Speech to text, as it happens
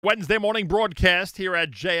Wednesday morning broadcast here at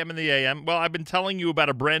JM in the AM. Well, I've been telling you about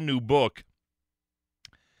a brand new book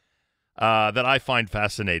that I find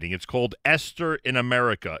fascinating. It's called Esther in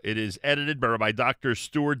America. It is edited by Dr.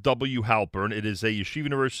 Stuart W. Halpern. It is a Yeshiva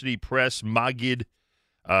University Press Maggid,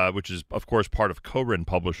 which is, of course, part of Koren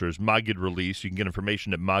Publishers, Maggid release. You can get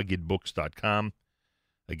information at maggidbooks.com.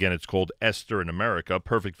 Again, it's called Esther in America,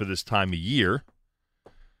 perfect for this time of year,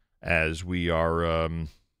 as we are...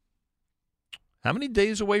 how many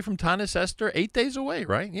days away from Tanis Esther? 8 days away,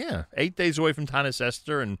 right? Yeah, 8 days away from Tanis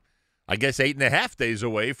Esther, and I guess 8.5 days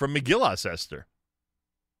away from Megillas Esther.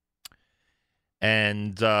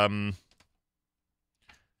 And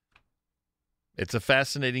it's a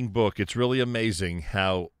fascinating book. It's really amazing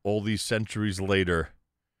how all these centuries later,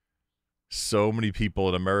 so many people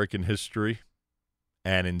in American history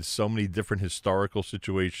and in so many different historical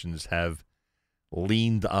situations have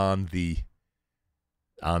leaned on the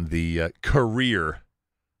career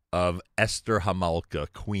of Esther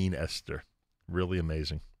Hamalka, Queen Esther. Really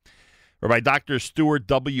amazing. Rabbi Dr. Stuart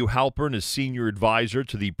W. Halpern is Senior Advisor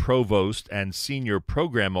to the Provost and Senior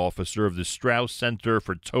Program Officer of the Strauss Center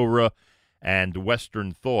for Torah and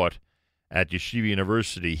Western Thought at Yeshiva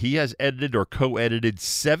University. He has edited or co-edited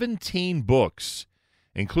 17 books,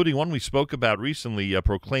 including one we spoke about recently,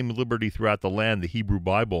 Proclaim Liberty Throughout the Land, the Hebrew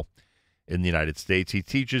Bible in the United States. He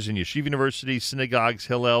teaches in Yeshiva University, synagogues,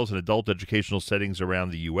 hillels, and adult educational settings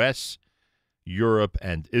around the U.S., Europe,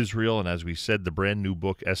 and Israel. And as we said, the brand new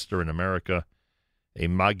book, Esther in America, a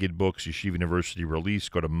Maggid Books Yeshiva University release.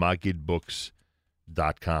 Go to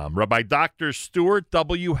maggidbooks.com. Rabbi Dr. Stuart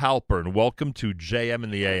W. Halpern, welcome to JM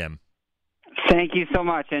in the AM. Thank you so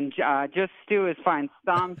much. And just Stu is fine.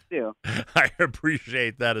 Stam Stu. I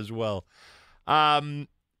appreciate that as well.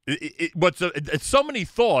 It's so many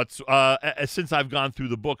thoughts since I've gone through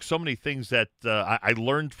the book. So many things that I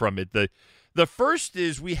learned from it. The first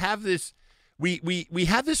is we have this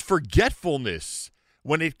forgetfulness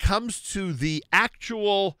when it comes to the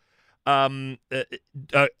actual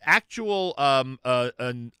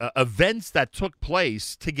events that took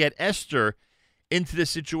place to get Esther into the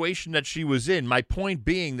situation that she was in. My point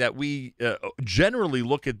being that we generally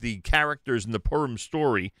look at the characters in the Purim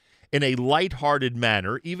story in a lighthearted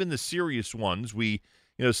manner. Even the serious ones, we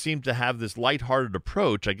seem to have this lighthearted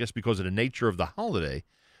approach, I guess because of the nature of the holiday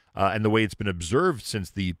and the way it's been observed since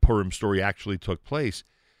the Purim story actually took place.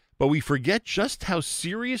 But we forget just how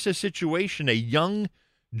serious a situation a young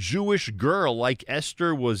Jewish girl like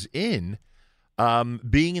Esther was in,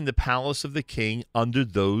 being in the palace of the king under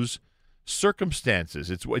those circumstances.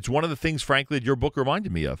 It's one of the things, frankly, that your book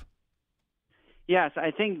reminded me of. Yes,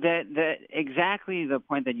 I think that exactly the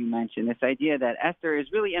point that you mentioned, this idea that Esther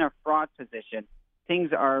is really in a fraught position.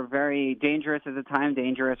 Things are very dangerous at the time,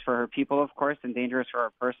 dangerous for her people, of course, and dangerous for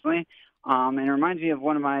her personally. And it reminds me of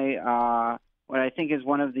one of my, what I think is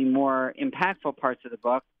one of the more impactful parts of the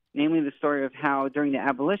book, namely the story of how during the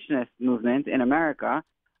abolitionist movement in America,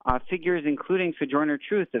 figures including Sojourner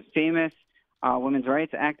Truth, the famous women's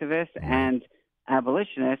rights activist and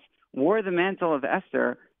abolitionist, wore the mantle of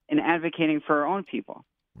Esther in advocating for our own people.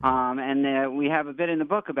 And we have a bit in the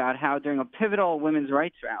book about how during a pivotal women's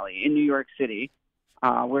rights rally in New York City,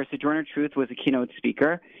 where Sojourner Truth was a keynote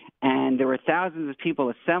speaker, and there were thousands of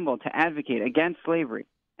people assembled to advocate against slavery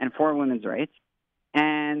and for women's rights,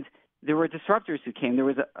 and there were disruptors who came. There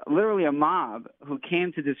was literally a mob who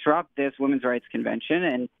came to disrupt this women's rights convention,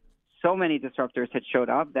 and so many disruptors had showed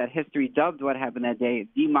up that history dubbed what happened that day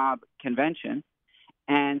the mob convention.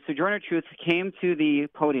 And Sojourner Truth came to the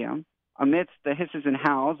podium amidst the hisses and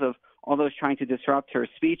howls of all those trying to disrupt her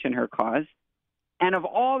speech and her cause. And of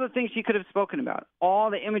all the things she could have spoken about, all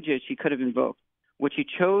the images she could have invoked, what she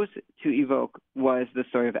chose to evoke was the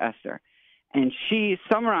story of Esther. And she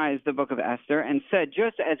summarized the book of Esther and said,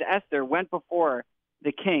 just as Esther went before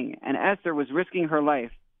the king, and Esther was risking her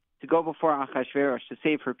life to go before Achashverosh to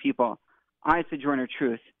save her people, I, Sojourner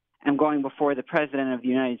Truth, am going before the President of the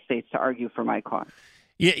United States to argue for my cause.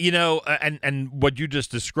 Yeah, and what you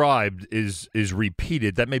just described is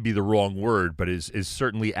repeated. That may be the wrong word, but is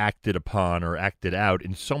certainly acted upon or acted out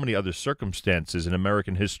in so many other circumstances in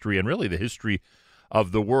American history and really the history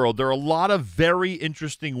of the world. There are a lot of very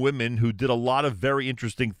interesting women who did a lot of very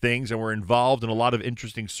interesting things and were involved in a lot of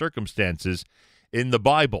interesting circumstances in the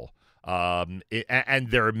Bible. And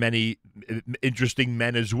there are many interesting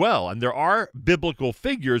men as well. And there are biblical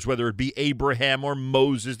figures, whether it be Abraham or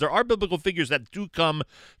Moses, there are biblical figures that do come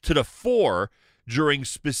to the fore during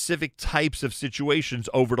specific types of situations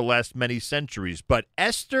over the last many centuries. But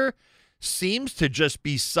Esther seems to just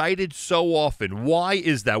be cited so often. Why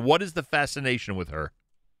is that? What is the fascination with her?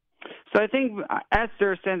 So I think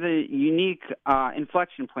Esther stands a unique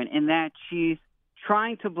inflection point in that she's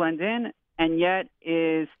trying to blend in and yet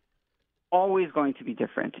is always going to be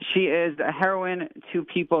different. She is a heroine to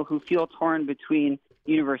people who feel torn between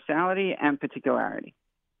universality and particularity.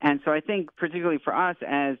 And so I think particularly for us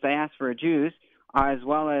as diaspora Jews, as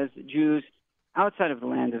well as Jews outside of the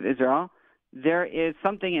land of Israel, there is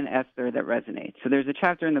something in Esther that resonates. So there's a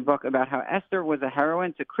chapter in the book about how Esther was a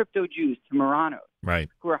heroine to crypto Jews, to Marranos, right,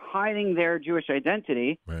 who were hiding their Jewish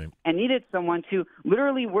identity right, and needed someone to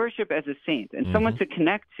literally worship as a saint and someone to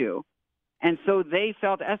connect to. And so they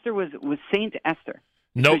felt Esther was Saint Esther.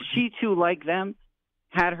 No, because she too, like them,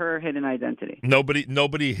 had her hidden identity.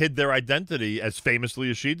 Nobody hid their identity as famously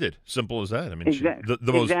as she did. Simple as that. I mean,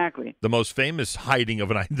 exactly. The most famous hiding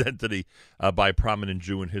of an identity by a prominent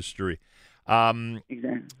Jew in history.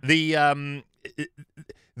 Exactly.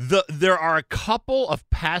 There are a couple of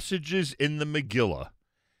passages in the Megillah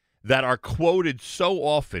that are quoted so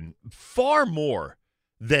often, far more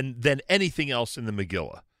than anything else in the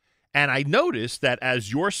Megillah. And I noticed that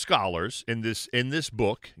as your scholars in this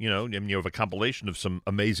book, you have a compilation of some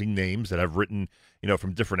amazing names that I've written,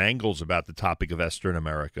 from different angles about the topic of Esther in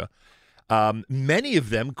America. Many of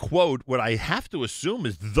them quote what I have to assume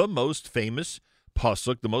is the most famous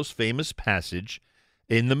pasuk, the most famous passage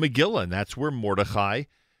in the Megillah, and that's where Mordechai,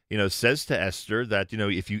 says to Esther that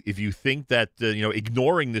if you think that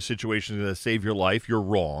ignoring the situation is going to save your life, you're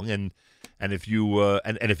wrong, and if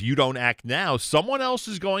you don't act now, someone else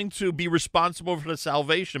is going to be responsible for the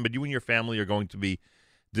salvation, but you and your family are going to be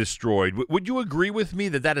destroyed. Would you agree with me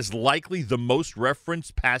that is likely the most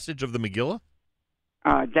referenced passage of the Megillah?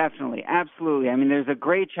 Definitely, absolutely. I mean, there's a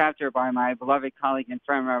great chapter by my beloved colleague and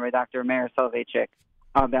friend, Rabbi Dr. Meir Soloveitchik,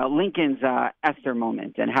 about Lincoln's Esther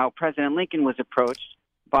moment and how President Lincoln was approached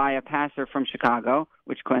by a pastor from Chicago,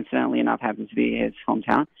 which coincidentally enough happens to be his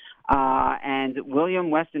hometown. And William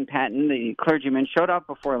Weston Patton, the clergyman, showed up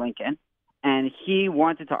before Lincoln, and he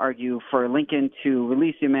wanted to argue for Lincoln to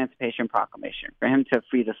release the Emancipation Proclamation, for him to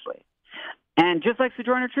free the slaves. And just like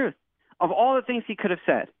Sojourner Truth, of all the things he could have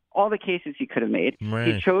said, all the cases he could have made,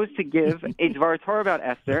 right, he chose to give a Dvar Torah about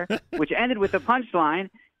Esther, which ended with the punchline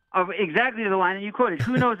of exactly the line that you quoted.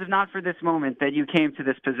 Who knows if not for this moment that you came to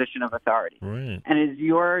this position of authority. Right. And it is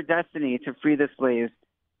your destiny to free the slaves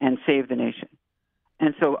and save the nation.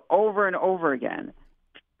 And so over and over again,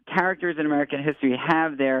 characters in American history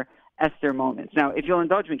have their Esther moments. Now, if you'll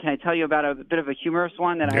indulge me, can I tell you about a bit of a humorous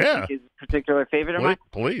one that I think is a particular favorite of mine?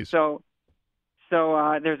 Please. So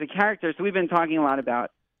there's a character. So we've been talking a lot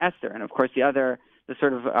about Esther. And, of course, the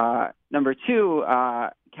sort of number two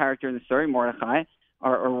character in the story, Mordechai,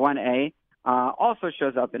 or 1A, also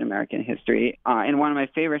shows up in American history in one of my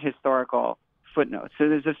favorite historical footnotes. So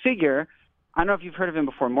there's a figure, I don't know if you've heard of him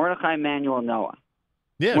before, Mordechai Emanuel Noah.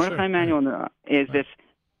 Yeah, Mordechai Emanuel Noah is this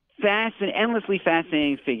endlessly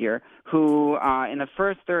fascinating figure who, in the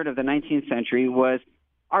first third of the 19th century, was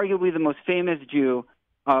arguably the most famous Jew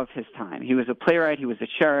of his time. He was a playwright. He was a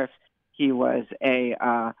sheriff. He was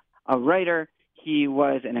a writer. He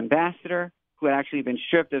was an ambassador who had actually been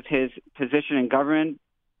stripped of his position in government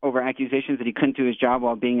over accusations that he couldn't do his job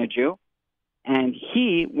while being a Jew. And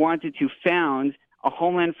he wanted to found a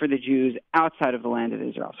homeland for the Jews outside of the land of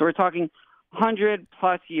Israel. So we're talking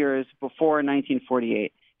 100-plus years before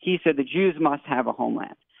 1948. He said the Jews must have a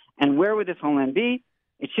homeland. And where would this homeland be?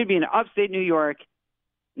 It should be in upstate New York,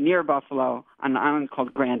 near Buffalo, on an island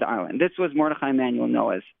called Grand Island. This was Mordechai Emanuel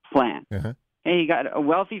Noah's plan. Uh-huh. And he got a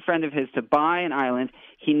wealthy friend of his to buy an island.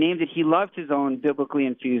 He named it, he loved his own biblically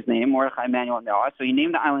infused name, Mordechai Emanuel Noah. So he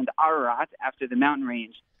named the island Ararat after the mountain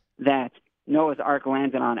range that Noah's Ark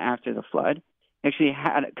landed on after the flood. He actually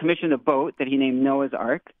had commissioned a boat that he named Noah's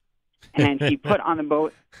Ark. And he put on the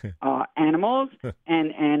boat animals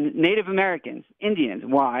and Native Americans, Indians.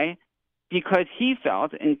 Why? Because he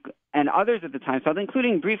felt, and others at the time felt,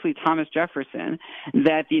 including briefly Thomas Jefferson,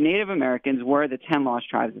 that the Native Americans were the 10 lost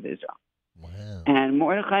tribes of Israel. Wow. And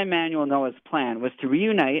Mordechai Emanuel Noah's plan was to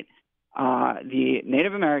reunite the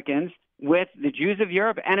Native Americans with the Jews of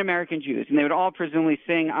Europe and American Jews. And they would all presumably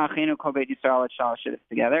sing Achenu Kol Beit Yisrael et Shalosh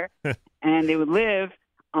together. And they would live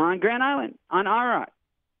on Grand Island, on Ararat.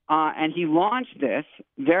 And he launched this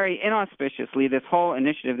very inauspiciously, this whole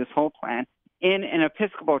initiative, this whole plan, in an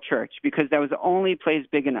Episcopal church because that was the only place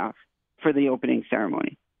big enough for the opening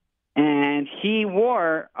ceremony. And he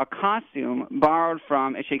wore a costume borrowed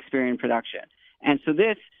from a Shakespearean production. And so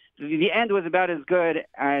the end was about as good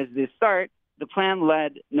as the start. The plan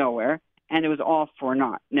led nowhere, and it was all for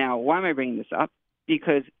naught. Now, why am I bringing this up?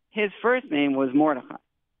 Because his first name was Mordechai.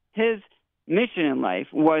 His mission in life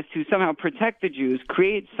was to somehow protect the Jews,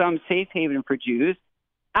 create some safe haven for Jews,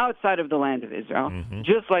 outside of the land of Israel,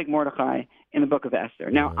 just like Mordechai in the book of Esther.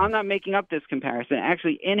 Now, I'm not making up this comparison.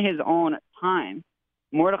 Actually, in his own time,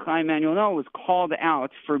 Mordechai Emanuel Noah was called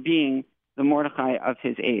out for being the Mordechai of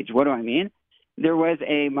his age. What do I mean? There was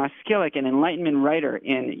a maskilik, an Enlightenment writer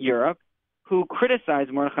in Europe, who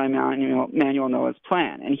criticized Mordechai Emanuel Noah's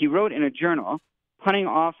plan. And he wrote in a journal, punning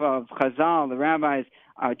off of Chazal, the rabbis'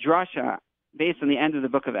 drasha, based on the end of the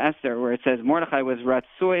book of Esther, where it says Mordechai was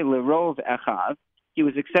Ratzoi Lerov Echav. He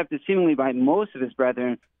was accepted seemingly by most of his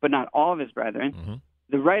brethren, but not all of his brethren.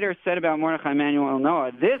 The writer said about Mordechai Emanuel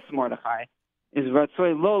Noah, this Mordechai is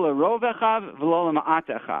Ratzoi Lo Lerov Echav V'lo Ma'at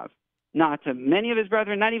Echav. Not to many of his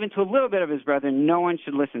brethren, not even to a little bit of his brethren. No one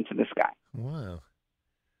should listen to this guy. Wow.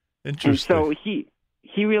 Interesting. And so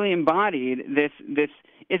he really embodied this. This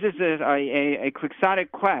is a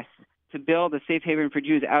quixotic quest to build a safe haven for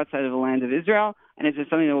Jews outside of the land of Israel, and is this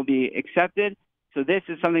something that will be accepted? So this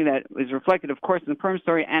is something that is reflected, of course, in the Purim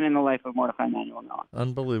story and in the life of Mordechai Emanuel Noah.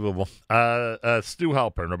 Unbelievable. Stu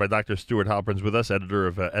Halpern, Rabbi Dr. Stuart Halpern's with us, editor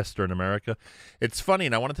of Esther in America. It's funny,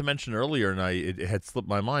 and I wanted to mention earlier, and it had slipped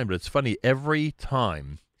my mind, but it's funny, every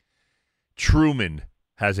time Truman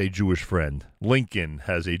has a Jewish friend, Lincoln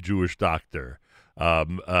has a Jewish doctor,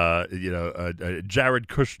 Jared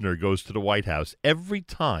Kushner goes to the White House, every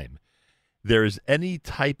time there is any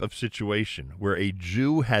type of situation where a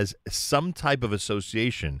Jew has some type of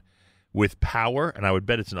association with power, and I would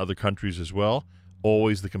bet it's in other countries as well,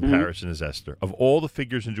 always the comparison is Esther. Of all the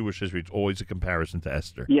figures in Jewish history, it's always a comparison to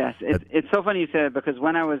Esther. Yes, it's so funny you said it, because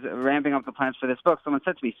when I was ramping up the plans for this book, someone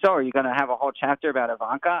said to me, "So, are you going to have a whole chapter about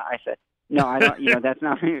Ivanka?" I said, "No, I don't. That's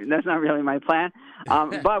not really my plan."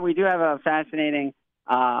 But we do have a fascinating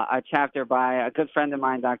a chapter by a good friend of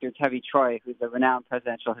mine, Dr. Tevi Troy, who's a renowned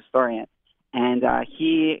presidential historian. And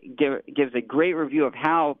he gives a great review of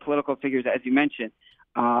how political figures, as you mentioned,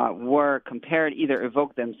 were compared, either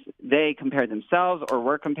they compared themselves or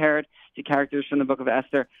were compared to characters from the book of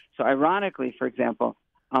Esther. So ironically, for example,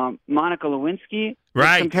 Monica Lewinsky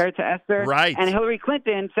was compared to Esther. Right. And Hillary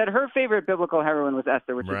Clinton said her favorite biblical heroine was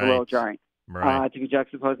Esther, which is a little jarring to be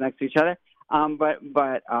juxtaposed next to each other. But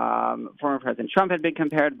former President Trump had been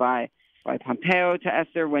compared by Pompeo to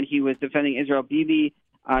Esther when he was defending Israel. Bibi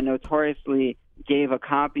notoriously gave a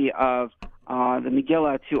copy of the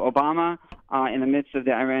Megillah to Obama in the midst of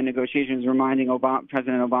the Iran negotiations, reminding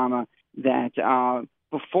President Obama that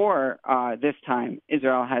before this time,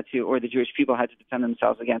 Israel had to, or the Jewish people had to defend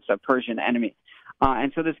themselves against a Persian enemy.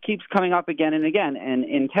 And so this keeps coming up again and again. And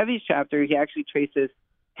in Tevi's chapter, he actually traces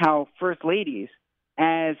how first ladies,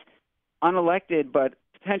 as unelected but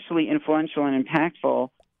potentially influential and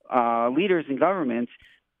impactful leaders in governments,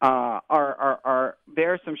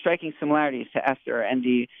 bear some striking similarities to Esther and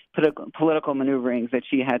the political maneuverings that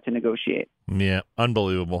she had to negotiate. Yeah,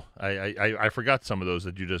 unbelievable. I forgot some of those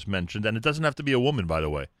that you just mentioned, and it doesn't have to be a woman, by the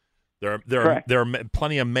way. There are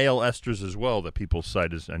plenty of male Esthers as well that people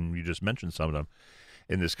cite as, and you just mentioned some of them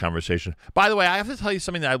in this conversation. By the way, I have to tell you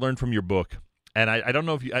something that I learned from your book, and I don't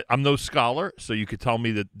know if I'm no scholar, so you could tell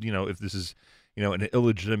me that if this is an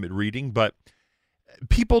illegitimate reading, but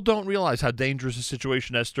people don't realize how dangerous a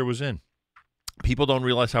situation Esther was in. People don't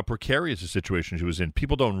realize how precarious a situation she was in.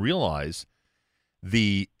 People don't realize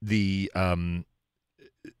the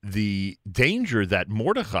danger that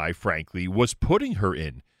Mordechai, frankly, was putting her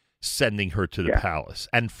in, sending her to the palace.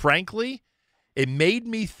 And frankly, it made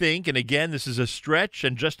me think, and again, this is a stretch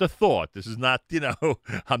and just a thought. This is not,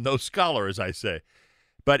 I'm no scholar, as I say.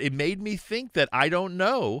 But it made me think that I don't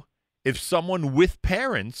know if someone with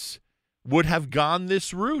parents would have gone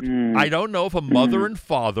this route. I don't know if a mother and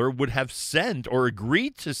father would have sent or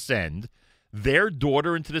agreed to send their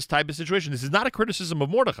daughter into this type of situation. This is not a criticism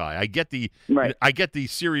of Mordechai. I get the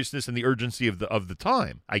seriousness and the urgency of the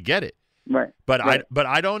time. I get it. Right. But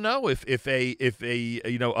I don't know if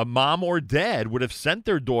a mom or dad would have sent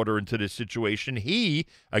their daughter into this situation.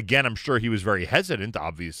 I'm sure he was very hesitant,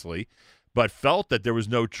 obviously, but felt that there was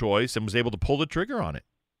no choice and was able to pull the trigger on it.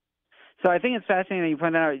 So I think it's fascinating that you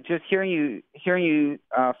pointed out. Just hearing you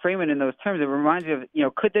frame it in those terms, it reminds me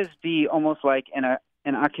of could this be almost like an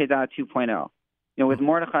Akedah 2.0? With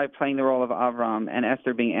Mordechai playing the role of Avram and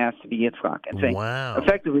Esther being asked to be Yitzchak, and saying,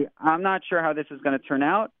 effectively, I'm not sure how this is going to turn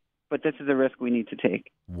out, but this is a risk we need to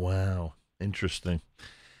take. Wow, interesting.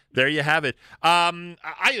 There you have it.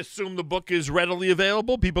 I assume the book is readily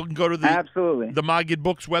available. People can go to the Maggid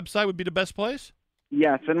Books website would be the best place.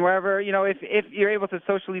 Yes, and wherever, if you're able to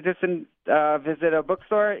socially distance, visit a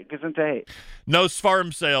bookstore, gesundheit. No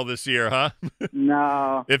Sfarim sale this year, huh?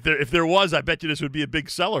 No. If there was, I bet you this would be a big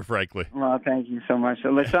seller, frankly. Well, thank you so much.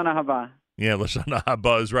 Lashana haba. Yeah, Lashon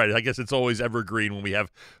Haba is right. I guess it's always evergreen when we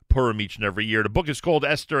have Purim each and every year. The book is called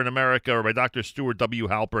Esther in America, by Dr. Stuart W.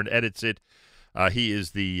 Halpern, edits it. He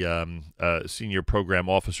is the senior program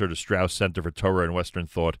officer to Strauss Center for Torah and Western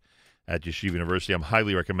Thought at Yeshiva University. I'm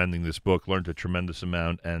highly recommending this book. Learned a tremendous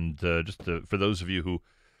amount. And for those of you who,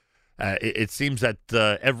 it seems that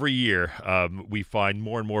every year we find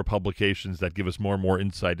more and more publications that give us more and more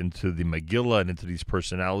insight into the Megillah and into these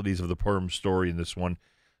personalities of the Purim story. And this one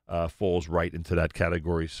falls right into that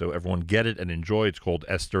category. So everyone get it and enjoy. It's called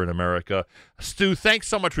Esther in America. Stu, thanks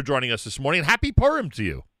so much for joining us this morning. And happy Purim to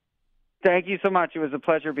you. Thank you so much. It was a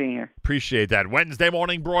pleasure being here. Appreciate that. Wednesday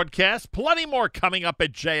morning broadcast. Plenty more coming up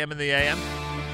at JM in the AM.